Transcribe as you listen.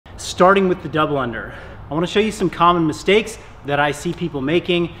starting with the double under. I want to show you some common mistakes that I see people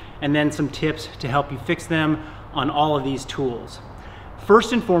making, and then some tips to help you fix them on all of these tools.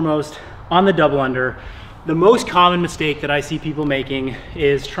 First and foremost, on the double under, the most common mistake that I see people making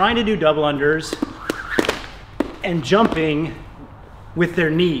is trying to do double unders and jumping with their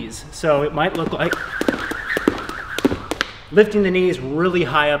knees. So it might look like lifting the knees really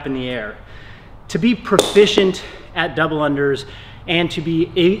high up in the air. To be proficient at double unders and to be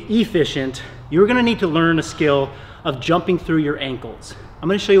efficient, you're gonna need to learn a skill of jumping through your ankles. I'm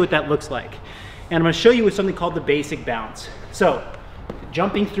gonna show you what that looks like. And I'm gonna show you with something called the basic bounce. So,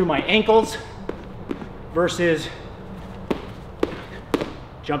 jumping through my ankles versus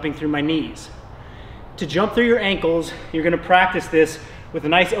jumping through my knees. To jump through your ankles, you're gonna practice this with a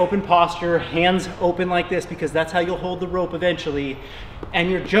nice open posture, hands open like this, because that's how you'll hold the rope eventually. And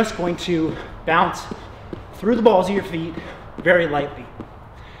you're just going to bounce through the balls of your feet very lightly.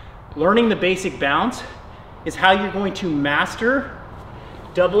 Learning the basic bounce is how you're going to master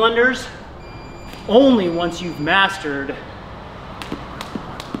double unders only once you've mastered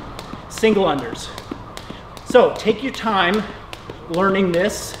single unders. So take your time learning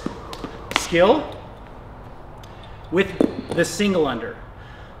this skill with the single under.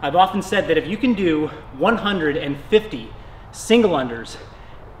 I've often said that if you can do 150 single unders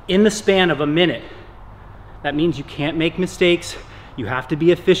in the span of a minute, that means you can't make mistakes, you have to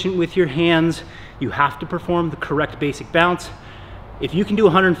be efficient with your hands, you have to perform the correct basic bounce. If you can do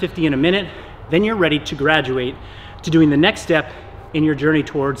 150 in a minute, then you're ready to graduate to doing the next step in your journey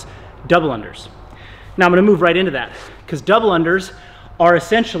towards double unders. Now I'm gonna move right into that, because double unders are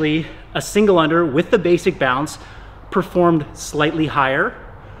essentially a single under with the basic bounce performed slightly higher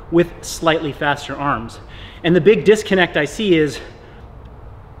with slightly faster arms. And the big disconnect I see is,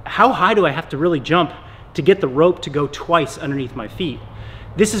 how high do I have to really jump to get the rope to go twice underneath my feet?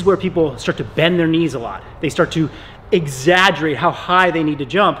 This is where people start to bend their knees a lot. They start to exaggerate how high they need to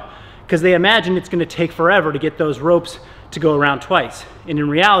jump because they imagine it's gonna take forever to get those ropes to go around twice. And in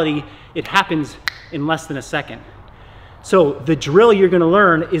reality, it happens in less than a second. So the drill you're gonna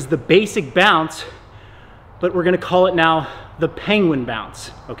learn is the basic bounce, but we're gonna call it now the penguin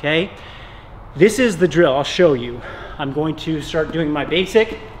bounce, okay? This is the drill, I'll show you. I'm going to start doing my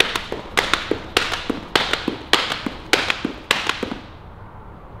basic.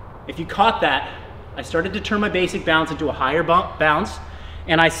 If you caught that, I started to turn my basic bounce into a higher bounce,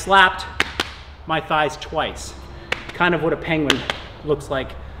 and I slapped my thighs twice. Kind of what a penguin looks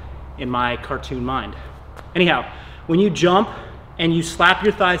like in my cartoon mind. Anyhow, when you jump and you slap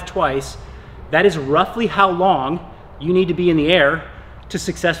your thighs twice, that is roughly how long you need to be in the air to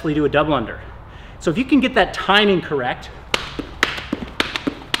successfully do a double under. So if you can get that timing correct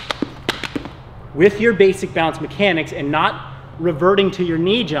with your basic bounce mechanics and not reverting to your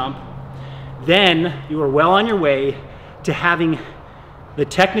knee jump, then you are well on your way to having the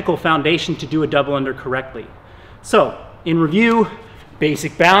technical foundation to do a double under correctly. So in review,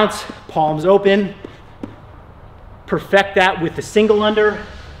 basic bounce, palms open, perfect that with the single under,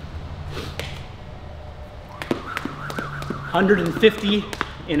 150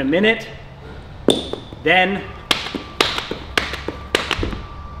 in a minute, then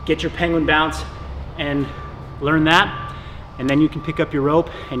get your penguin bounce and learn that, and then you can pick up your rope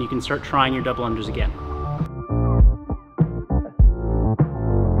and you can start trying your double unders again.